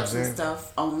made You know up what some I'm saying?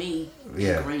 stuff on me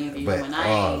Yeah, in Greenview but when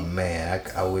I ain't. man,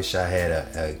 I wish I had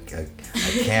a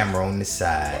camera on the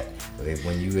side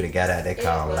when you would have got out that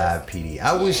car on was- live PD.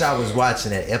 I wish I was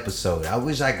watching that episode. I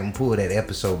wish I can pull that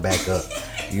episode back up.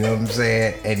 You know what I'm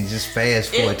saying? And just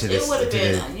fast forward to this. It would have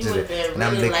been. You would have been and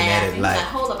I'm really looking at it laughing. like, Like,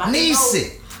 hold up,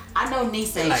 Niecy. I know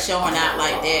Nisa ain't Like, showing out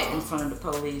like that in front of the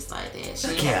police like that. She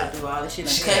ain't have to do all this. She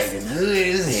done She cussed. acting hood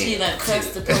as hell. She done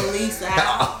cussed the police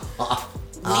out.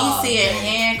 Nisa in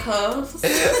handcuffs.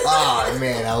 Oh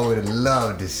man, I would have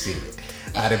loved to see it.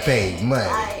 I'd have paid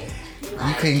money.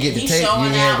 You couldn't get the He tape. You showing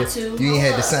ain't out had to. too. You ain't had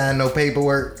to Hold up. sign no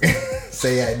paperwork.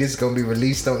 Say this is gonna be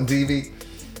released on TV.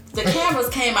 The cameras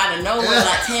came out of nowhere,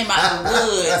 like came out of the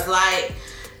woods. Like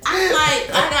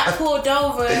I got pulled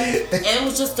over and it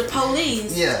was just the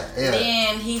police. Yeah.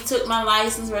 Then he took my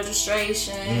license,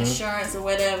 registration, insurance, or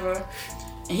whatever.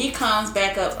 And he comes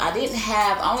back up.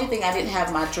 Only thing I didn't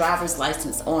have my driver's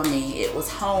license on me. It was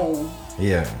home.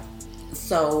 Yeah.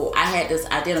 So I had this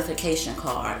identification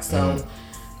card. So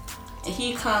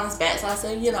he comes back. So I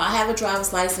said, I have a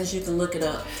driver's license. You can look it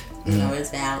up. It's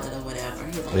valid or whatever.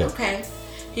 He's like, okay.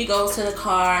 He goes to the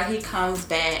car. He comes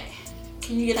back.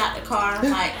 Can you get out the car?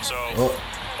 I'm like, So,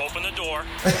 open the door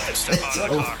and step out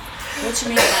of the car. what you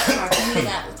mean out the car?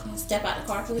 Can you step out the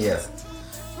car, please? Yeah.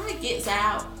 He gets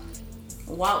out,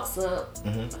 walks up,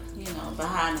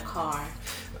 behind the car.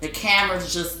 The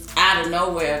camera's just out of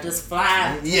nowhere, just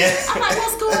flying. Yeah. I'm like,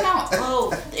 what's going on?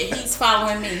 Oh, he's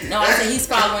following me. No, I said he's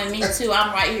following me too.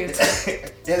 I'm right here too.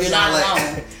 You're not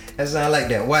alone. That sound like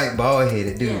that white bald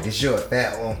headed dude, Yeah. the short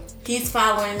fat one. He's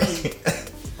following me.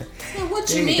 Yeah, what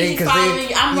you mean? They- He's following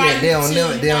me? I'm right they here don't too.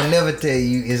 never, You they don't not- never tell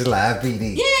you it's live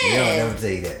PD. Yeah. They don't never tell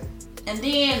you that. And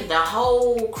then the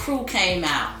whole crew came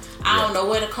out. I don't know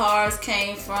where the cars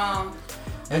came from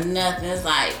or nothing. It's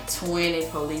like 20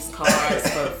 police cars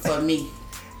for me.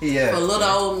 Yeah. For little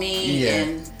old me Yeah.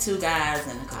 and two guys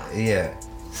in the car. Yeah.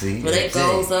 See. But it that's it.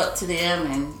 goes up to them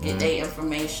and get their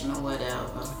information or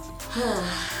whatever. All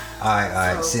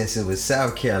right. So- Since it was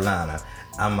South Carolina,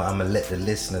 I'm gonna let the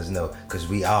listeners know because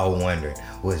we all wondering,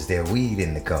 was there weed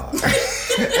in the car?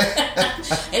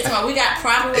 It's why we got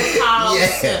probable cause. Yeah. I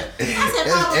said That's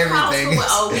probable cause everything. for what?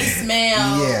 Oh, we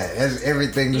smell. Yeah, that's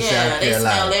everything in Yeah, South they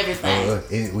Carolina. smell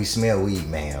everything. We smell weed,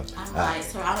 ma'am. I'm like,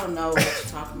 sir, I don't know what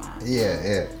you're talking about.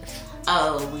 Yeah.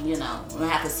 Oh, we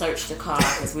have to search the car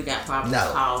because we got probable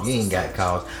No, cause. you ain't got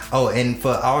calls. Oh, and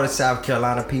for all the South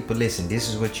Carolina people, listen, this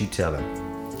is what you tell them.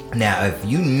 Now, if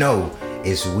you know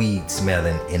it's weed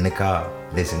smelling in the car,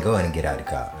 listen, go ahead and get out of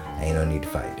the car. Ain't no need to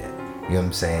fight that. You know what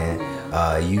I'm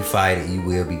saying? You fight it, you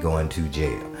will be going to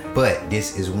jail. But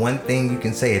this is one thing you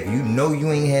can say. If you know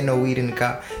you ain't had no weed in the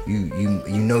car, you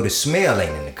know the smell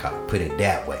ain't in the car. Put it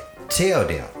that way. Tell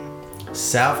them.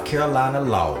 South Carolina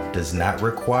law does not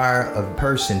require a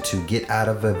person to get out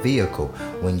of a vehicle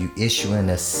when you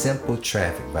issuing a simple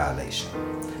traffic violation.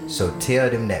 So tell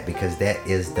them that because that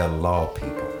is the law,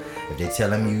 people. If they tell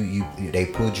them they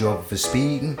pulled you over for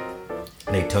speeding,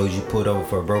 they told you pulled over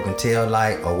for a broken tail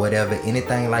light or whatever,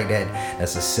 anything like that,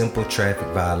 that's a simple traffic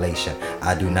violation.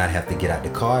 I do not have to get out the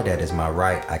car. That is my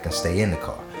right. I can stay in the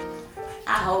car.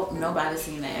 I hope nobody's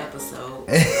seen that episode.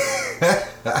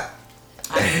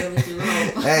 I really do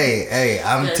hope. Hey,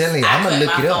 I'm telling you, I'm gonna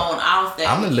look it up.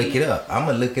 I'm gonna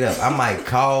look it up. I might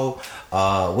call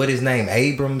what his name,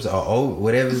 Abrams or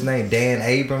whatever his name, Dan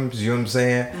Abrams, you know what I'm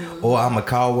saying? Mm-hmm. Or I'm gonna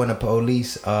call one of the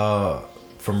police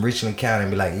from Richland County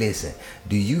and be like, listen,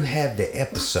 do you have the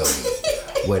episode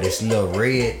where this little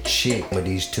red chick with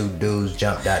these two dudes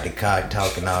jumped out the car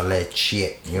talking all that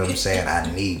shit? You know what I'm saying?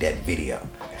 I need that video.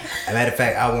 As a matter of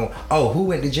fact, who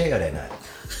went to jail that night?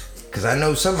 Cause I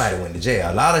know somebody went to jail.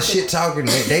 A lot of shit talking.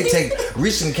 They take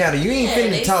Richland County. You ain't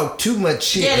finna talk too much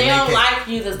shit. Yeah, they don't like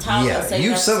you to talk. Yeah, and say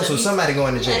you so somebody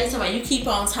going to jail. Yeah, somebody, you keep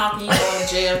on talking, you going to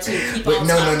jail too. Keep but on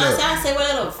no, talking. no. I say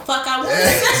whatever the fuck I want.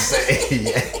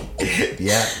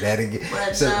 yeah, that'll get.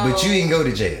 But you didn't go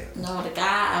to jail. No, the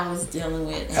guy I was dealing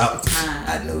with at the time.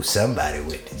 I know somebody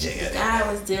went to jail. The guy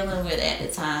I was dealing with at the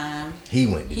time. He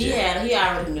went to jail. He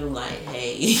already knew, like,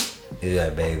 hey. He was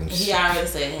like, baby. He already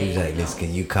said, hey. He was like, listen,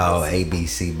 can you call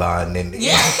ABC Bond in the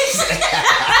yeah.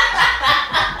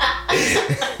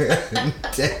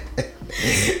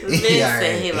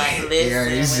 Listen, he like,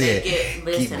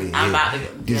 listen, I'm about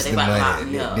to lock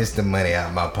me up. This the money out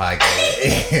of my pocket.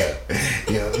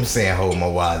 You know what I'm saying? Hold my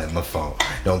wallet, my phone.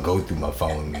 Don't go through my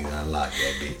phone and unlock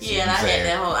that bitch. Yeah, and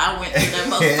I went through that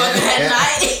motherfucker that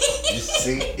night. You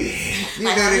see? You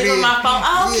like, know I look my phone,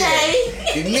 okay.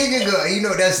 Yeah. The nigga go, you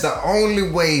know, that's the only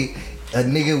way a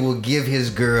nigga will give his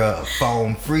girl a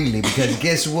phone freely, because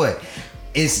guess what?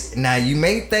 It's now, you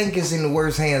may think it's in the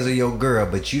worst hands of your girl,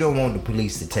 but you don't want the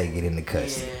police to take it into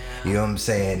custody. Yeah. You know what I'm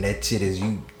saying? That shit is,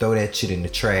 you throw that shit in the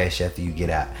trash after you get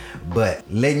out. But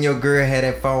letting your girl have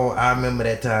that phone, I remember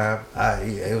that time.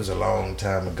 It was a long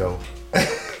time ago.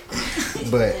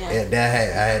 But I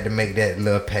had to make that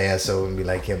little pass over and be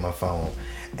like, hit my phone.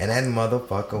 And that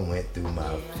motherfucker went through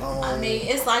my phone. I mean,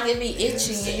 it's like it be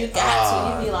itching and you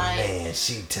got to. You be like, man,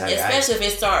 she tight. Especially if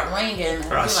it start ringing.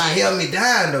 She held me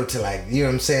down though till like, you know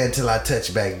what I'm saying, till I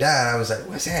touched back down. I was like,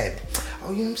 what's happening?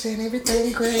 Oh, you know what I'm saying?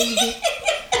 Everything crazy.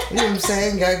 You know what I'm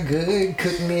saying? Got good,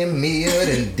 cooked me a meal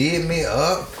and did me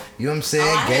up. You know what I'm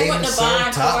saying? Gave me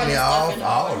some, topped me off,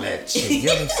 all that shit. You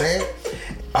know what I'm saying?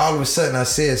 All of a sudden I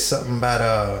said something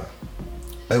about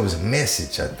it was a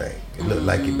message, I think. It looked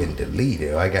like it been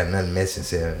deleted. Or I got another message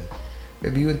saying,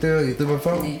 baby, you went through my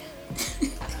phone? Yeah.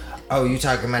 Oh, you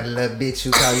talking about the little bitch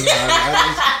who called you?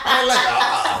 I'm like,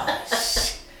 oh,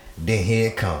 shit. Then here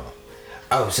it come.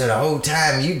 Oh, so the whole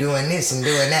time you doing this and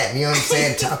doing that, you know what I'm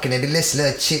saying? Talking to this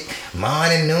little chick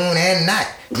morning, noon, and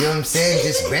night. You know what I'm saying?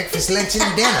 Just breakfast, lunch,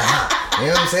 and dinner, huh? You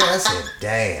know what I'm saying? I said,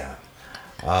 damn.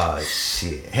 Oh,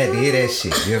 shit. Had to hear that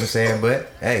shit. You know what I'm saying?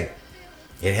 But, hey,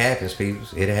 it happens, people.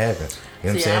 It happens. You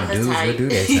know what I'm saying? Dudes will do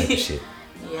that type of shit.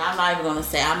 Yeah, I'm not even gonna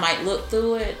say. I might look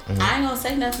through it. Mm-hmm. I ain't gonna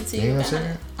say nothing to you about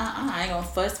it. I ain't gonna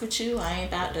fuss with you. I ain't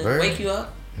about to wake you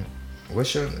up.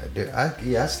 What's your?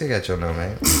 I still got your number,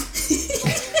 man.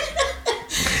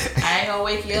 I ain't gonna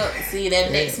wake you up. See,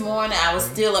 that next morning, I was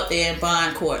still up there in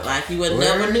bond court. Like, you would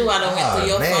never knew I done went through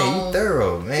your phone. Man, you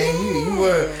thorough, man. You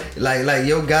were like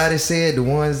your goddess said, the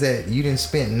ones that you done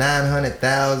spent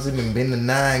 $900,000 and been to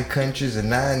 9 countries and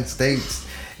 9 states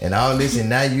and all this, and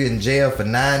now you in jail for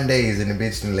 9 days and the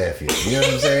bitch done left you. You know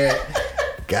what I'm saying?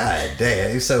 God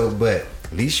damn. So, but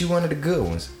at least you one of the good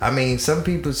ones. I mean, some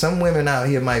women out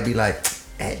here might be like,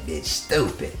 that bitch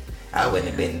stupid. I wouldn't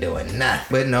have been doing nothing.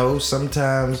 But no,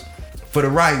 sometimes for the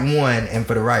right one and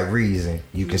for the right reason,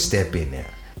 you can step in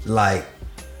there. Like,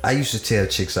 I used to tell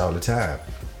chicks all the time,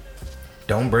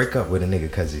 don't break up with a nigga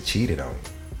because he cheated on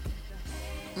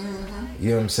you. Mm-hmm. You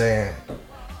know what I'm saying?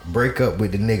 Break up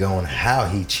with the nigga on how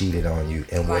he cheated on you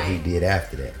and what he did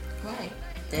after that. Right.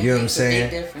 That, you know what I'm saying?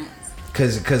 Big difference.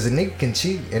 Cause a nigga can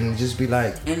cheat and just be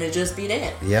like, and it just be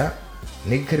that. Yeah.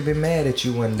 Nigga could have been mad at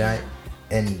you one night.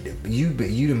 And you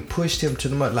done pushed him to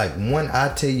the mud. Like, one,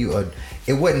 I tell you,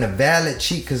 it wasn't a valid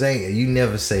cheat, because you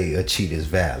never say a cheat is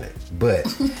valid. But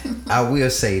I will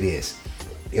say this.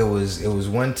 It was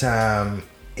one time,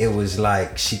 it was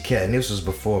like she kept, and this was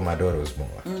before my daughter was born.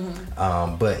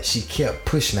 Mm-hmm. But she kept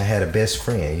pushing. I had a best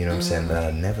friend, you know what I'm saying, that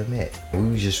I never met.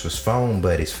 We just was phone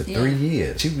buddies for 3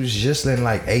 years. She was just in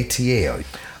like ATL.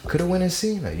 Could have went and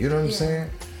seen her, you know what I'm saying?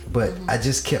 But I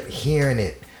just kept hearing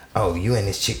it. Oh, you and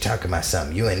this chick talking about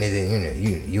something. You and this,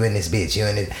 you and this bitch. You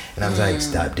and this, and I was like,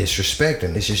 stop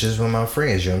disrespecting. This is just one of my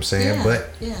friends. You know what I'm saying?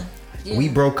 Yeah, but we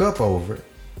broke up over it,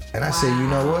 and I said, you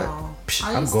know what?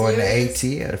 I'm going serious? To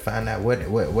ATL to find out what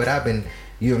I've been,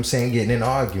 you know what I'm saying, getting in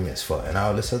arguments for, and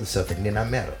all this other stuff. And then I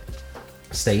met her.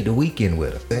 Stayed the weekend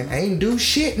with her. Ain't do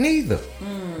shit neither.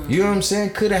 You know what I'm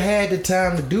saying? Could have had the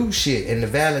time to do shit and the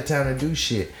valid time to do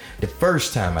shit. The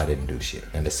first time I didn't do shit,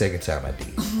 and the second time I did.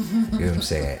 You know what I'm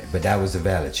saying? But that was the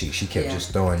valid cheat. She kept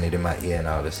just throwing it in my ear and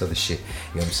all this other shit. You know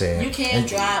what I'm saying? You can't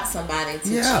drive somebody to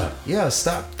cheat. Yeah,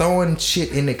 stop throwing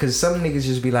shit in it. Because some niggas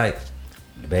just be like,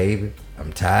 baby,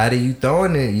 I'm tired of you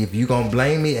throwing it. If you gonna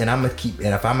blame me and I'm gonna keep,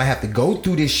 and if I'm gonna have to go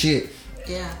through this shit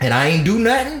and I ain't do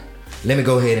nothing, let me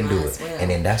go ahead and do it. Well. And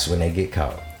then that's when they get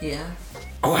caught. Yeah.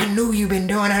 Oh, I knew you been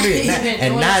doing it.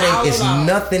 And now it's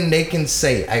nothing they can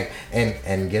say.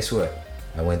 And guess what?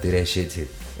 I went through that shit too.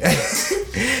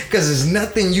 Because there's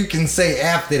nothing you can say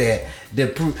after that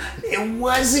that prove it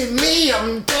wasn't me.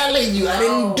 I'm telling you, I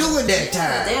didn't do it that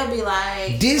time. They'll be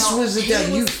like, this was the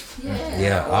time you.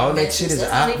 Yeah, all that shit is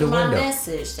out the window.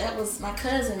 Message. That was my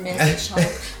cousin message.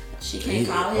 She can't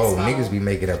call his phone. Niggas be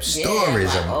making up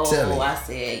stories. Like, I'm telling you.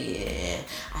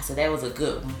 I said that was a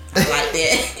good one. I like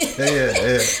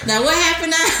that. Now what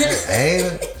happened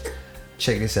now?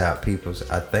 Check this out, peoples.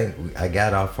 I think I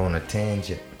got off on a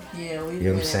tangent. Yeah, we. You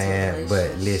know what I'm saying?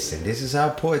 But listen, this is how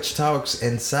Porch Talks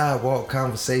and Sidewalk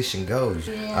Conversation goes.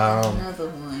 Yeah, another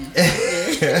one.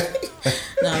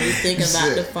 No, we thinking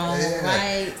about the phone,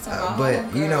 right?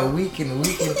 But you know, we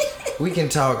can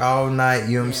talk all night.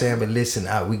 You know what I'm saying? But listen,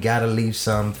 we gotta leave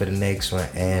some for the next one.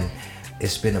 And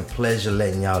it's been a pleasure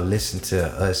letting y'all listen to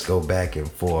us go back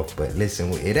and forth. But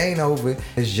listen, it ain't over.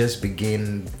 It's just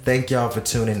beginning. Thank y'all for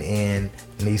tuning in.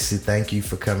 Nisa, thank you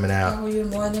for coming out. Oh, you're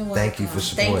more than welcome. Thank you for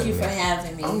supporting me. Thank you for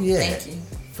having me. Oh, yeah. Thank you.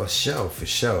 For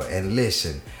sure. And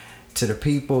listen, to the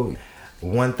people,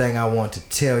 one thing I want to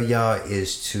tell y'all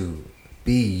is to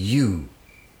be you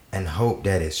and hope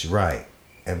that it's right.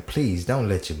 And please don't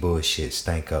let your bullshit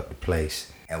stink up the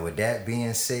place. And with that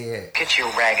being said, get your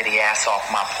raggedy ass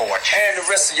off my porch. And the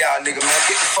rest of y'all nigga, man,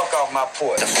 get the fuck off my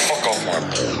porch. The fuck off my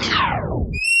porch.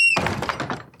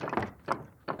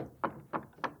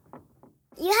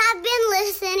 You have been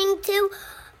listening to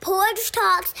Porch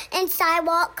Talks and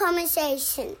Sidewalk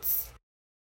Conversations.